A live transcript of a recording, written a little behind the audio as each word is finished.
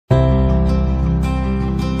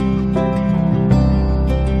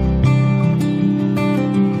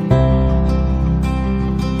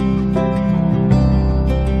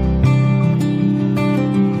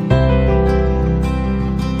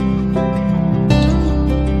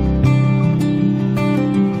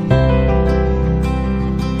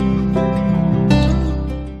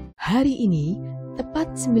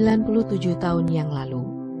97 tahun yang lalu,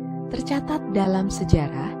 tercatat dalam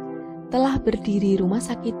sejarah, telah berdiri rumah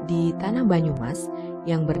sakit di Tanah Banyumas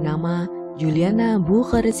yang bernama Juliana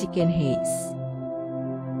Hayes.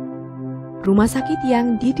 Rumah sakit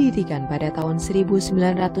yang didirikan pada tahun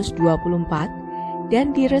 1924 dan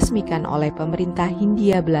diresmikan oleh pemerintah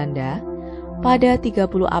Hindia Belanda pada 30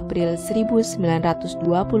 April 1925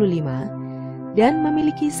 dan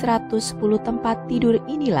memiliki 110 tempat tidur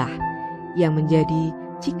inilah yang menjadi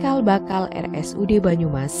cikal bakal RSUD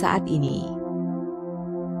Banyumas saat ini.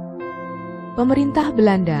 Pemerintah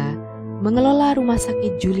Belanda mengelola Rumah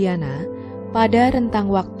Sakit Juliana pada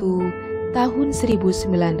rentang waktu tahun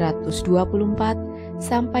 1924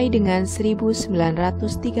 sampai dengan 1935.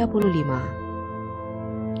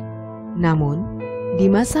 Namun, di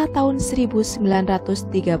masa tahun 1935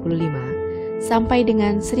 sampai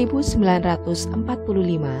dengan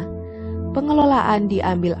 1945, pengelolaan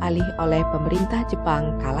diambil alih oleh pemerintah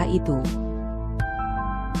Jepang kala itu.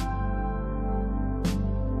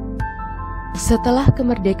 Setelah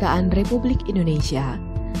kemerdekaan Republik Indonesia,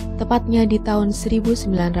 tepatnya di tahun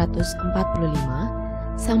 1945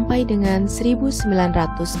 sampai dengan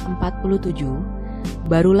 1947,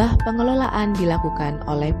 barulah pengelolaan dilakukan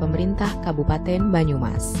oleh pemerintah Kabupaten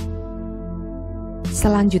Banyumas.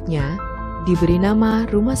 Selanjutnya, diberi nama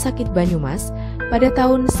Rumah Sakit Banyumas pada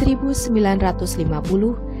tahun 1950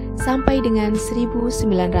 sampai dengan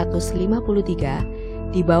 1953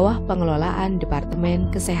 di bawah pengelolaan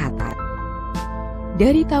Departemen Kesehatan.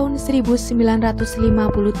 Dari tahun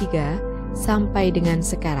 1953 sampai dengan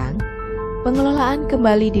sekarang, pengelolaan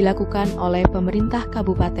kembali dilakukan oleh pemerintah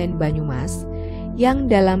Kabupaten Banyumas yang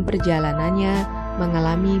dalam perjalanannya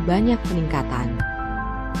mengalami banyak peningkatan.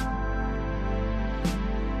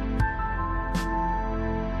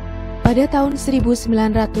 Pada tahun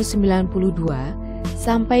 1992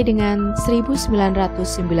 sampai dengan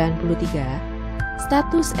 1993,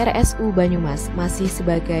 status RSU Banyumas masih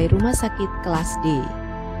sebagai rumah sakit kelas D.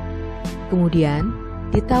 Kemudian,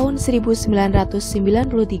 di tahun 1993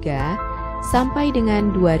 sampai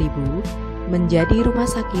dengan 2000 menjadi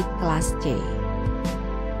rumah sakit kelas C.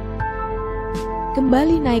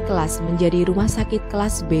 Kembali naik kelas menjadi rumah sakit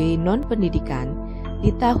kelas B non-pendidikan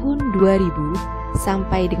di tahun 2000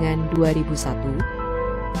 sampai dengan 2001,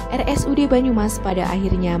 RSUD Banyumas pada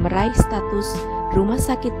akhirnya meraih status Rumah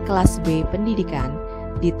Sakit Kelas B Pendidikan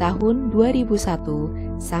di tahun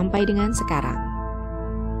 2001 sampai dengan sekarang.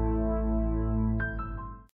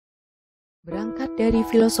 Berangkat dari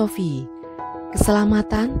filosofi,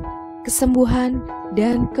 keselamatan, kesembuhan,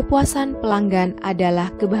 dan kepuasan pelanggan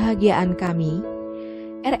adalah kebahagiaan kami,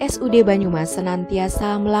 RSUD Banyumas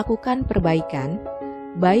senantiasa melakukan perbaikan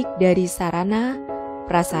baik dari sarana,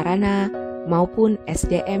 prasarana, maupun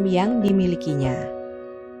SDM yang dimilikinya.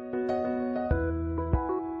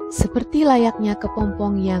 Seperti layaknya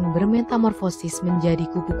kepompong yang bermetamorfosis menjadi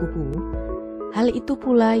kupu-kupu, hal itu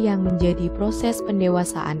pula yang menjadi proses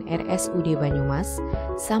pendewasaan RSUD Banyumas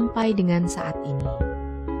sampai dengan saat ini.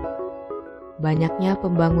 Banyaknya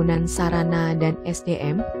pembangunan sarana dan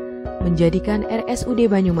SDM menjadikan RSUD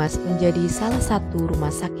Banyumas menjadi salah satu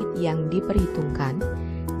rumah sakit yang diperhitungkan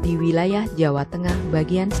di wilayah Jawa Tengah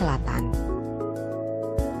bagian selatan.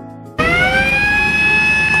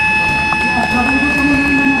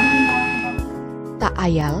 Tak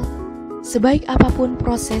ayal, sebaik apapun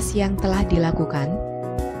proses yang telah dilakukan,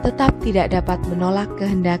 tetap tidak dapat menolak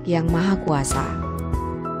kehendak Yang Maha Kuasa.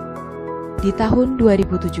 Di tahun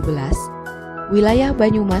 2017, wilayah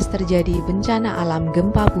Banyumas terjadi bencana alam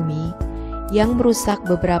gempa bumi yang merusak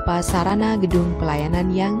beberapa sarana gedung pelayanan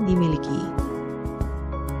yang dimiliki.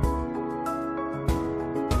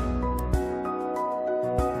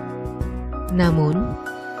 Namun,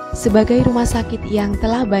 sebagai rumah sakit yang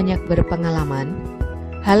telah banyak berpengalaman,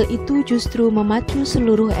 hal itu justru memacu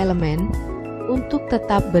seluruh elemen untuk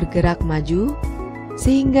tetap bergerak maju,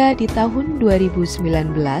 sehingga di tahun 2019,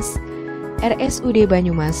 RSUD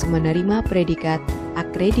Banyumas menerima predikat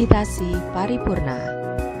Akreditasi Paripurna.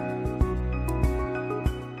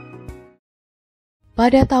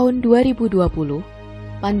 Pada tahun 2020,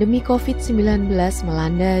 pandemi COVID-19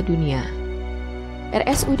 melanda dunia.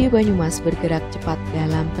 RSUD Banyumas bergerak cepat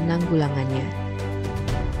dalam penanggulangannya.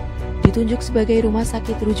 Ditunjuk sebagai rumah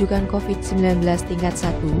sakit rujukan COVID-19 tingkat 1,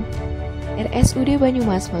 RSUD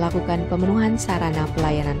Banyumas melakukan pemenuhan sarana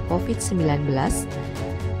pelayanan COVID-19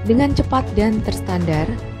 dengan cepat dan terstandar,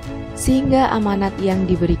 sehingga amanat yang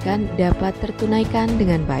diberikan dapat tertunaikan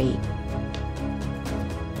dengan baik.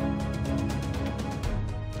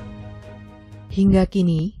 Hingga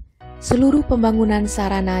kini, seluruh pembangunan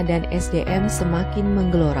sarana dan SDM semakin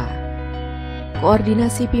menggelora.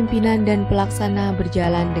 koordinasi pimpinan dan pelaksana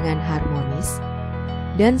berjalan dengan harmonis,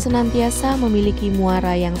 dan senantiasa memiliki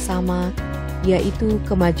muara yang sama, yaitu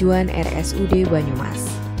kemajuan RSUD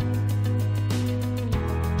Banyumas.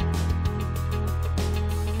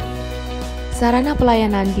 Sarana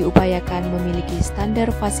pelayanan diupayakan memiliki standar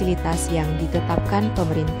fasilitas yang ditetapkan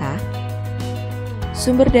pemerintah.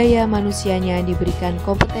 Sumber daya manusianya diberikan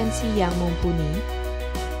kompetensi yang mumpuni,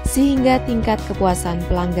 sehingga tingkat kepuasan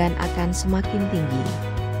pelanggan akan semakin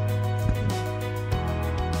tinggi.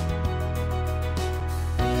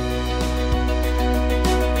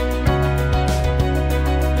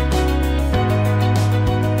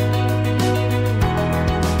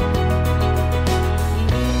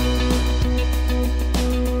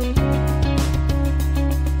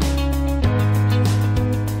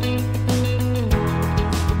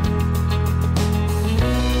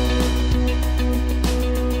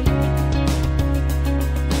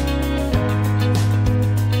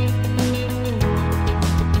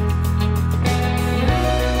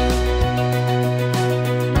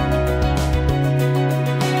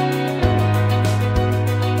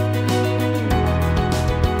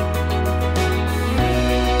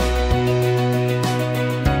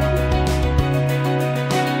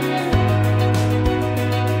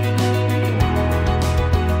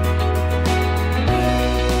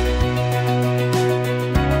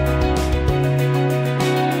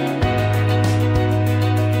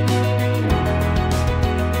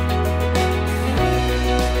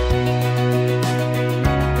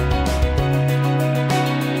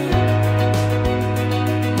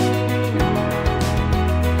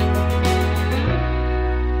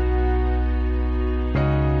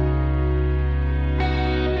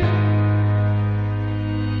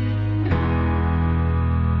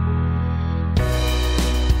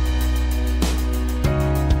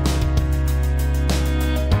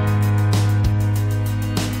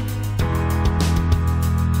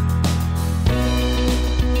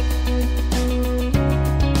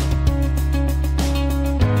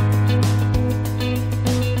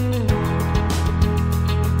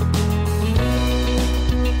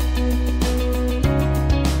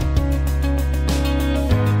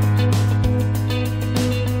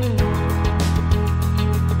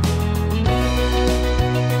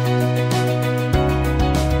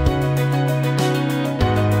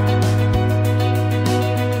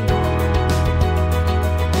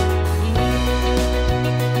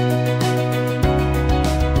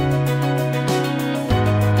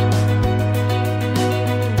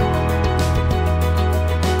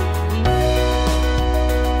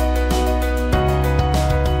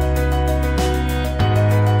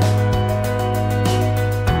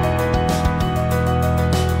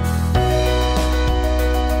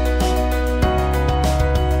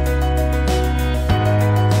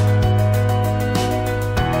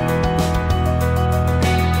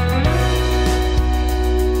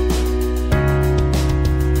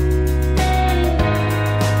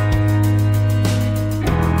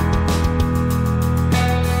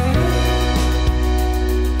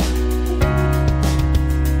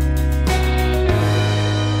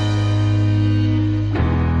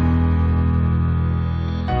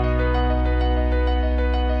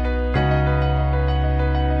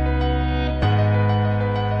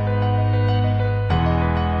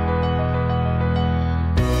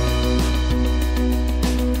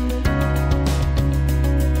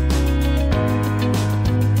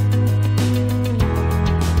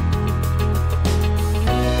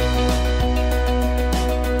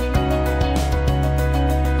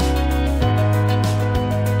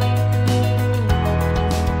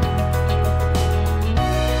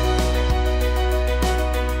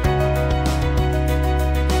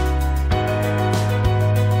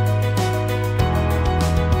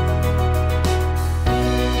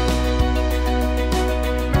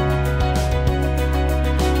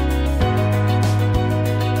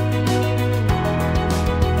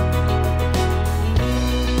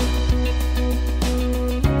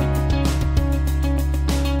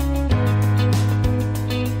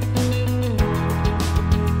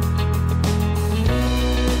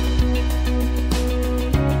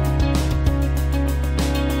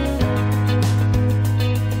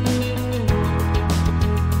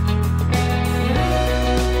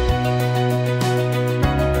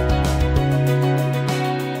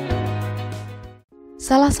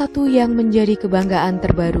 Salah satu yang menjadi kebanggaan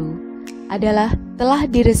terbaru adalah telah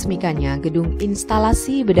diresmikannya gedung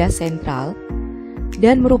instalasi bedah sentral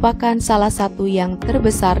dan merupakan salah satu yang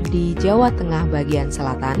terbesar di Jawa Tengah bagian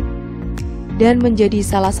selatan dan menjadi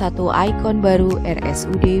salah satu ikon baru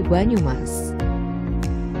RSUD Banyumas.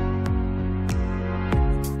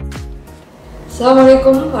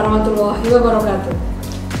 Assalamualaikum warahmatullahi wabarakatuh.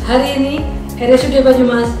 Hari ini RSUD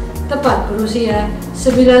Banyumas tepat berusia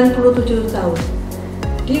 97 tahun.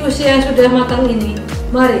 Di usia yang sudah matang ini,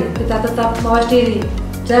 mari kita tetap mawas diri,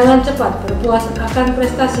 jangan cepat berpuas akan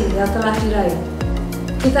prestasi yang telah diraih.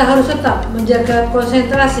 Kita harus tetap menjaga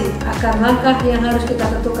konsentrasi akan langkah yang harus kita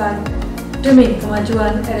tentukan demi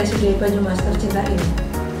kemajuan RSUD Banyumas tercinta ini.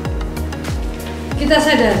 Kita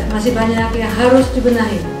sadar masih banyak yang harus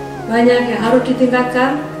dibenahi, banyak yang harus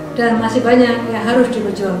ditingkatkan, dan masih banyak yang harus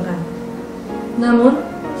diperjuangkan. Namun,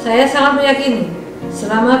 saya sangat meyakini,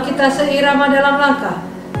 selama kita seirama dalam langkah,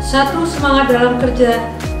 satu semangat dalam kerja,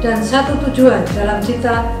 dan satu tujuan dalam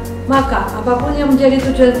cita, maka apapun yang menjadi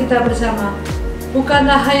tujuan kita bersama,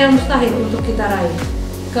 bukanlah hal yang mustahil untuk kita raih,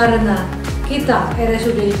 karena kita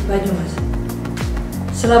RSUD Banyumas.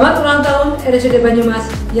 Selamat ulang tahun RSUD Banyumas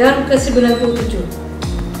yang ke-97.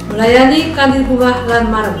 Melayani kantin bunga lan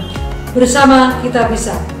marem. Bersama kita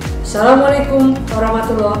bisa. Assalamualaikum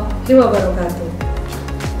warahmatullahi wabarakatuh.